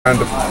around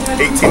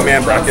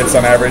 18-man brackets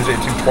on average, 18,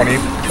 20.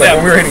 Like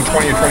when we were hitting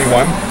 20 or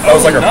 21, that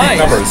was like our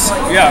peak numbers.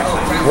 Yeah.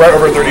 We're at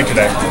over 30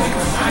 today.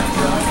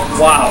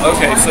 Wow,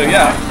 okay, so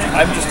yeah,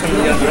 I'm just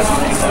coming together.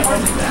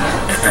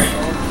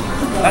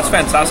 That's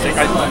fantastic.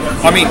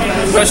 I mean,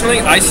 personally,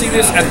 I see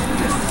this, and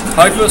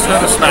I first heard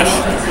of Smash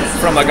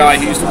from a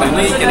guy who used to play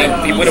League, and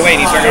he went away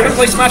and he started to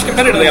play Smash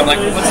competitively. I'm like,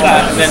 what's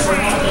that? And then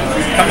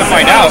come to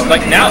find out,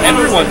 like now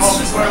everyone's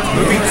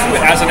moving to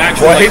it as an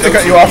actual. Well, I hate to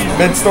cut you off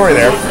mid-story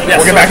there. Yes,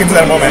 we'll get back into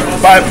that in a moment.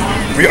 But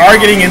we are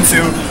getting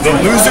into the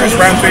losers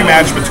round 3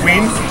 match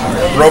between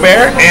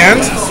Brobear and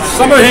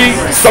Summer Heat.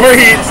 Summer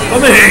Heat.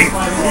 Summer Heat.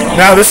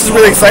 Now this is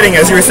really exciting.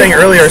 As you were saying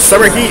earlier,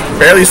 Summer Heat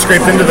barely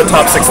scraped into the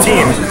top 16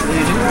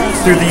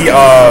 through the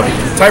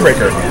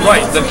tiebreaker.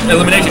 Right, the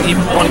elimination. He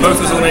won both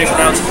those elimination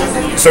rounds.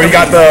 So he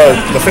got the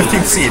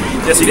 15th seed.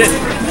 Yes, he did.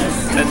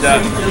 And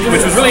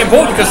which was really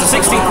important because the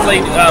 16th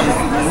played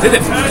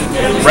Vivid.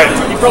 Right.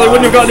 He probably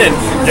wouldn't have gotten in.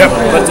 Yep.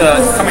 But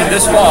coming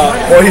this far.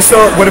 Well, he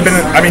still would have been.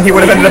 I mean, he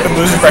would have ended up in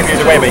losers bracket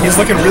either way. But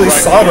he's looking really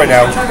solid right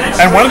now.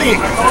 And one of the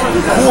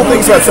cool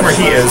things about Summer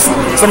Heat is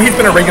Summer Heat's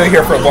been a regular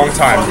here for a long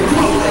time.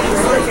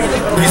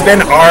 He's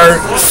been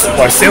our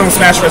Salem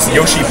Smashfests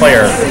Yoshi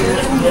player,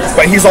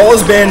 but he's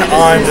always been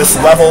on this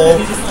level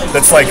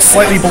that's like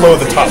slightly below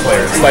the top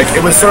players. Like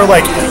it was sort of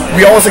like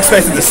we always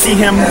expected to see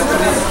him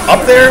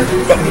up there,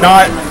 but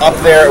not up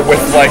there with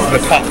like the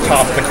top,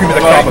 the cream of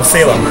the crop of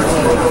Salem.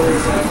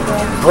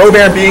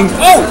 Brobear being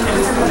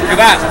look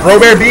at that.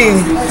 Brobear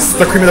being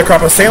the cream of the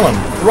crop of Salem.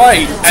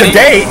 Right.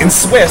 Today in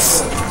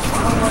Swiss,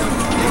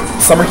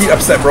 Summer Heat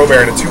upset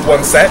Brobear in a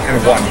 2-1 set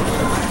and won.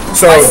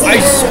 So I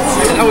saw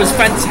it. That was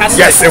fantastic.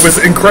 Yes, it was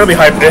incredibly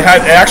hyped. It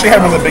actually had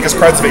one of the biggest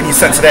crowds of any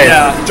set today.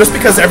 Yeah. Just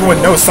because everyone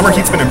knows Summer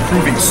Heat's been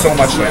improving so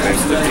much lately,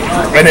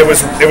 and it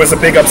was a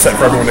big upset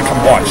for everyone to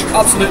come watch.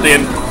 Absolutely,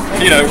 and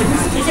you know,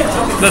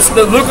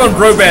 the look on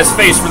Brobear's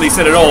face really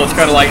said it all. It's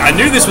kind of like I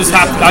knew this was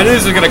happening. I knew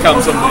this was going to come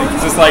someday.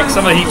 It's just like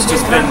Summer Heat's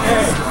just been.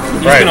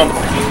 Right. Been on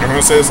I'm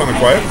going to say this on the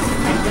quiet.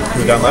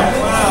 Move down low.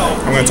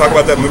 I'm going to talk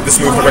about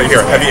this movement right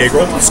here. Heavy egg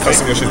roll. This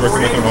custom Yoshi's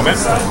working with in a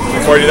moment.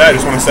 Before I do that, I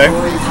just want to say.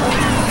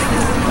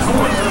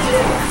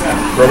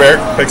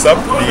 Brobear picks up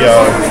the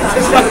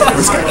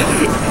this guy.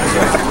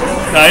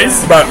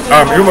 Nice. But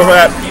even before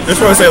that, I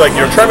just want to say, like,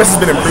 you know, Travis has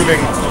been improving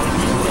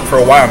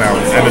for a while now,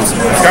 and it's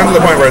gotten to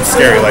the point where it's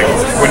scary. Like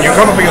when you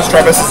come up against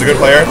Travis as a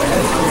good player,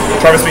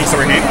 Travis being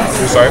Summer Heat.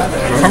 Sorry,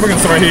 when you come up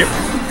against Summer Heat,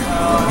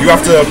 you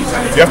have to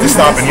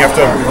stop and you have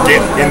to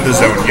get in the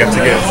zone. You have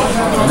to get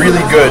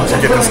really good to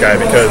get this guy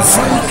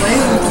because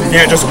you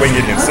can't just wing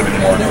it instant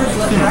anymore.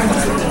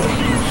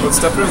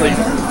 It's definitely.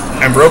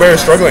 And Brobear is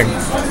struggling.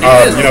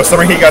 You know,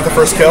 Summer Heat got the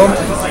first kill.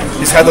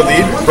 He's had the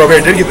lead. Brobear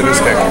did get the news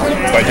pick.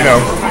 But, you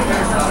know,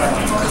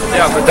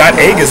 that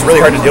egg is really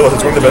hard to deal with.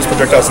 It's one of the best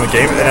projectiles in the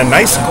game. And a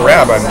nice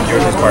grab on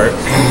Yoshi's part.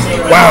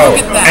 Wow.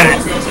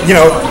 And, you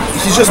know,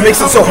 he just makes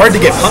it so hard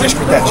to get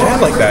punished with that jab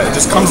like that. It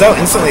just comes out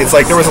instantly. It's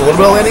like there was a little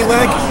bit of landing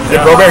lag.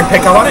 Did Brobear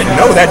pick up on it?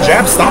 No, that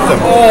jab stopped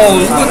him.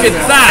 Oh, look at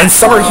that. And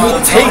Summer Heat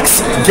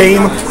takes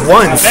game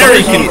 1.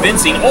 Very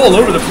convincing all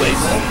over the place.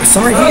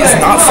 Summer Heat is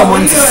not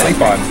someone to sleep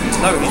on.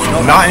 No, he's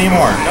not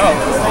anymore. No,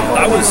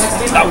 that was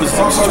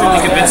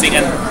extremely convincing,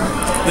 and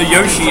the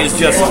Yoshi is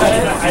just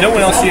no one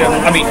else here.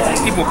 I mean,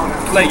 people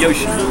play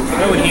Yoshi, but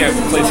no one here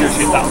plays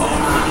Yoshi at that level.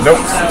 Nope.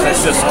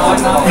 That's just.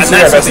 He's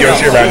our best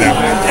Yoshi around now.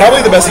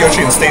 Probably the best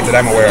Yoshi in state that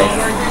I'm aware of.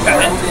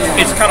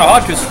 It's kind of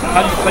hard because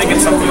how do you play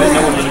against something that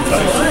no one really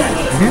plays?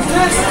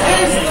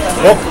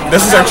 Well,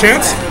 this is our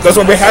chance. That's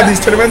why we have these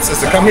tournaments: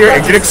 is to come here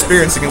and get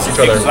experience against each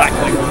other.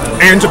 Exactly.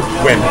 And to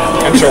win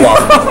and show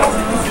off.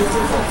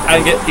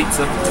 And get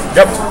pizza.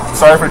 Yep.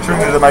 Sorry for chewing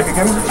into the mic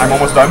again. I'm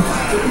almost done.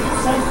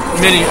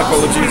 Many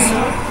apologies.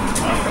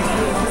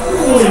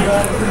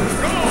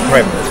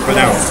 Right, but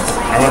now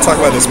I want to talk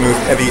about this move,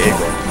 Heavy Egg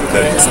Roll,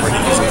 that Summer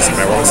Heat uses. And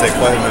I want to say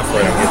quiet enough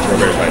where I don't get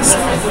Brobear advice.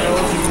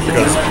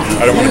 Because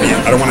I don't want to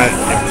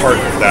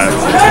impart that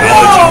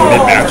knowledge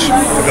mid-match.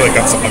 I feel like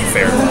that's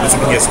unfair. It's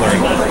something he has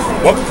learned.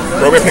 Well,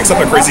 Brobear picks up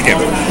a crazy game.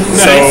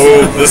 Nice.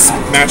 So this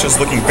match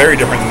is looking very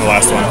different than the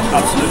last one.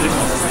 Absolutely.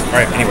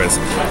 Alright, anyways.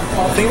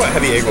 The thing about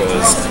Heavy Egg Roll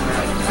is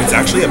it's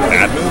actually a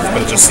bad move, but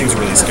it just seems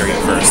really scary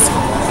at first.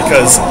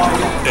 Because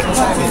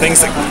the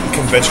things that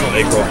conventional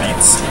egg roll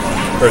beats,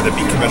 or that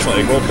beat conventional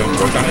egg roll don't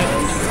work on it.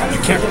 You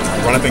can't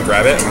run up and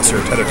grab it unless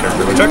you're a tether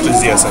character, which actually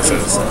ZSS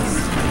is.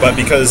 But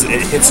because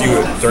it hits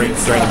you during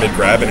the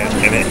mid-grab and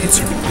it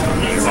hits you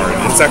really hard,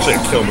 it's actually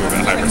a kill move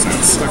at high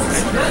percents.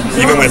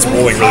 Even when it's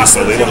rolling really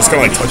slowly, it'll just kind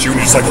of like touch you and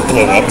you just like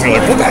blow up and you're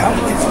like, what the hell?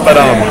 But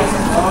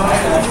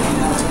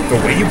the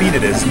way you beat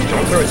it is you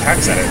don't throw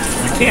attacks at it.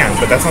 You can,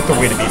 but that's not the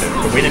way to beat it.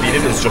 The way to beat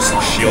it is just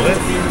shield it,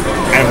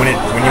 and when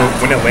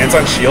it lands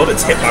on shield,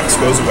 its hitbox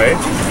goes away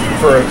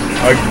for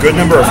a good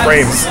number of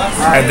frames,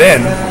 and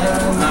then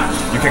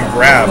you can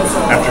grab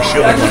after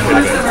shielding one hit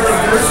of it.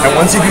 And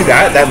once you do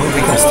that, that move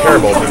becomes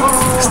terrible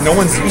because no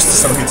one's used to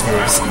some of these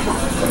moves.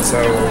 So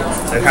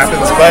it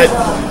happens, but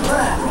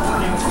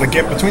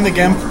between the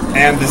Gimp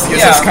and the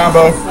ZSS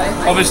combo,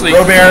 obviously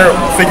Brobear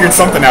figured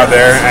something out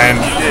there and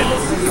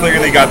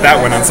clearly got that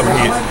one on Summer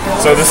Heat.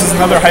 So this is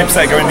another hype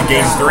set going to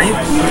Game 3.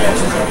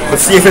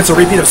 Let's see if it's a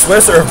repeat of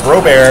Swiss or if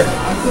Brobear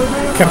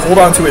can hold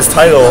on to his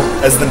title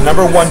as the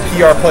 #1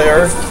 PR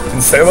player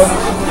in Salem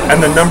and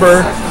the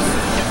 #9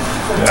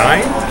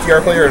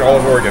 PR player in all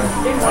of Oregon.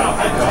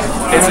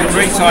 It's a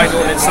great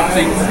title, and it's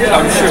something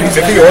I'm sure If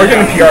the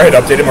Oregon PR had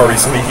updated more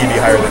recently, he'd be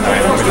higher than 9.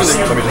 Let me just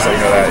let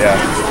you know that. Yeah,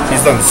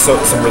 he's done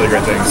some really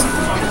great things.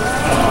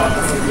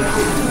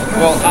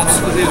 Well,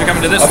 absolutely, we're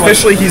coming to this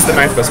Officially, he's the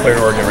 9th best player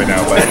in Oregon right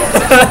now, but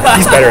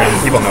he's better, and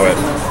people know it.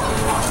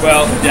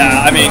 Well,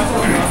 yeah, I mean...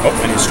 Oh,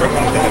 and he's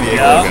struggling with the heavy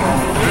ankle again.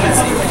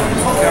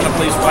 Kind of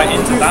plays right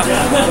into that. I'm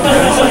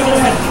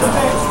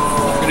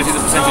going to see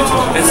the percentage.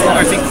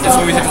 I think it's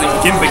always everything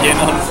gimp again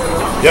on.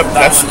 Yep,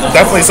 that's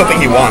definitely something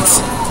he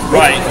wants.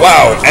 Right.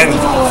 Wow, and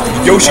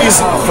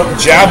Yoshi's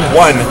jab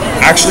 1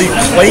 actually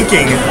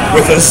clanking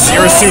with a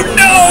zero suit.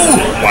 No!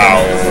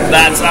 Wow.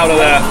 That's out of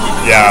there.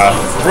 Yeah.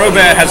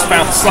 Brobear has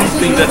found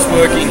something that's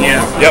working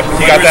here. Yep,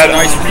 he got that.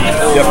 Nice read.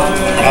 Yep.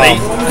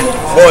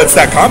 Well, it's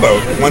that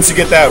combo. Once you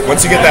get that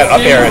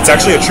up air, it's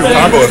actually a true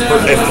combo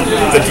if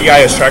the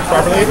DI is tracked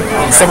properly.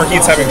 Summer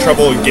Heat's having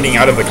trouble getting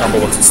out of the combo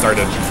once it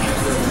started.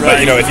 But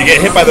you know, if you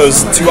get hit by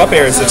those 2 up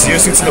airs, if Zero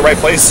Suit's in the right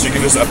place, you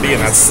can just up B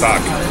and that's stock.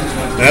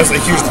 And that's a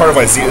huge part of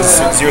why Zero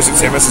Suit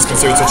Samus is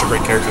considered such a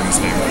great character in this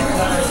game.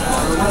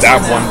 That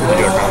one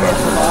particular combo.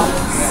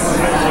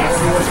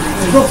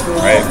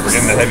 Alright, we're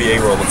getting the heavy A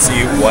roll. Let's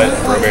see what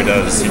Brobear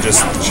does. He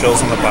just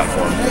chills on the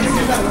platform.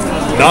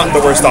 Not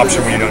the worst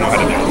option when you don't know how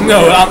to do it.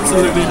 No,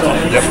 absolutely not.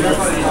 Yep.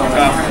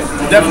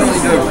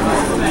 Definitely no.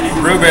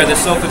 Brobear, the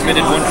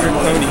self-admitted one-trick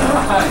pony,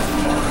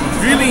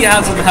 really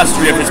has a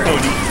mastery of his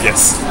pony.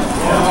 Yes.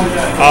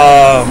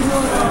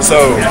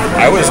 So,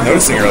 I was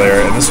noticing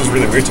earlier, and this was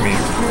really weird to me,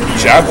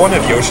 jab 1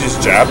 of Yoshi's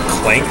jab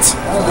clanked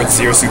with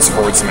Zero Suit's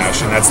forward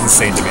smash, and that's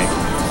insane to me.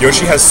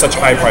 Yoshi has such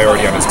high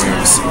priority on his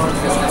moves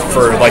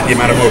for like the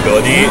amount of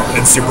mobility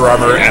and super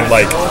armor and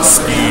like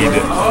speed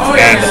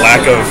and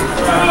lack of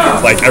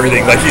like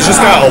everything. Like he's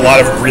just got a lot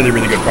of really,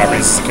 really good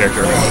properties as a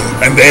character.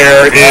 And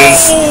there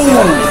is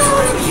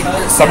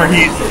Summer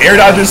Heat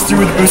air dodges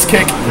through the boost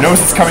kick,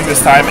 knows it's coming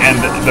this time, and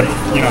the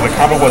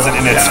combo wasn't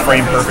in its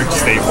frame perfect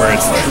state where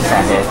it's a true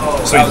combo.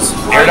 So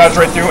he air dodged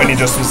right through, and he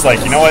just was like,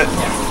 you know what?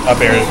 Up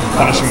air,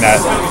 punishing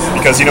that,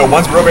 because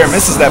once Brobear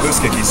misses that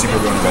boost kick, he's super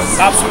going to go.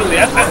 Absolutely,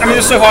 I mean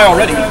it's so high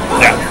already.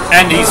 Yeah,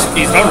 and he's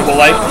vulnerable.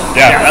 Like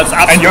that's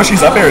and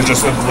Yoshi's up air is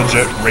just a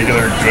legit,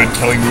 regular, good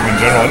killing move in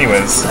general,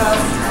 anyways.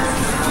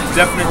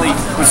 Definitely,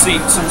 we've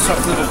seen some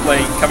little play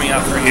coming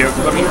out through here.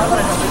 I mean,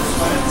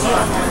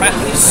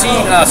 we've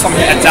seen something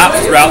adapt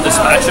throughout this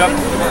matchup.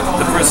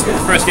 The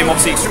first game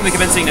obviously extremely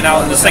convincing, and now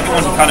in the second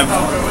one he kind of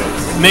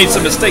made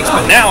some mistakes,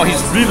 but now he's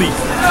really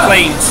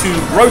playing to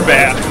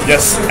Brobear.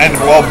 Yes, and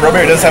while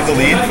Brobear does have the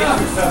lead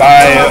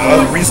by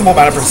a reasonable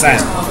amount of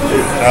percent,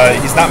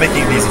 he's not making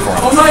it easy for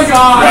him. Oh my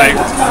god! Right.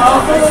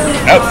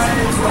 Nope.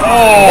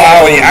 Oh.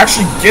 Wow, he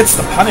actually gets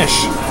the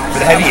punish for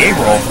the heavy A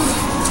roll.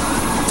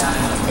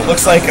 It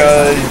looks like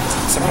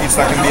Summer Heat's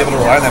not going to be able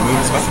to rely on that move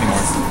as much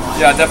anymore.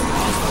 Yeah, definitely.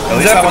 At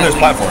least not when there's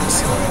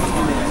platforms.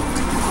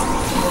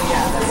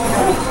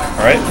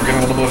 Alright, we're getting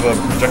a little bit of a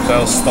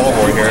projectile stall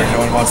war here. No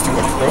one wants to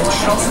approach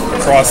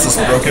across this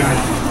broken,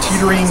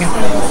 teetering,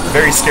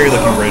 very scary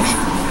looking bridge.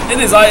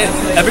 It is.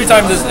 Every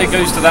time it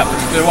goes to that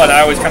particular one, I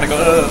always kind of go,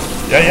 ugh.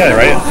 Yeah,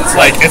 right? It's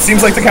like, it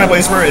seems like the kind of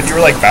place where if you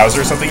were like Bowser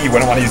or something, you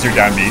wouldn't want to use your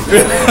down B.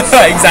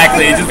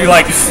 Exactly. It'd just be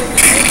like...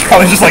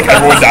 Probably just like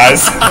everyone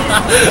dies.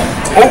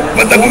 Oh,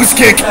 but the boost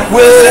kick!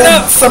 Will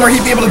Summer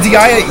Heat be able to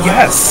DI it?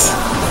 Yes.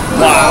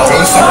 Wow.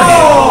 Go Summer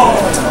Heat.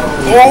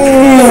 Oh!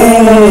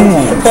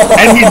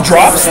 And he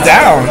drops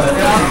down,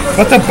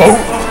 but the boat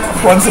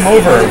runs him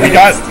over. We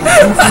got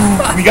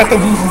the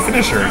woohoo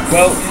finisher.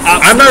 Well,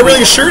 I'm not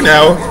really sure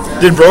now.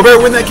 Did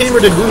Brobear win that game or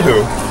did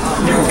woohoo?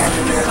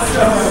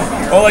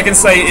 All I can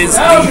say is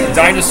the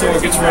dinosaur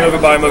gets run over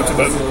by a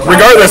motorboat.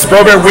 Regardless,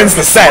 Brobear wins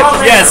the set.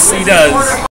 Yes, he does.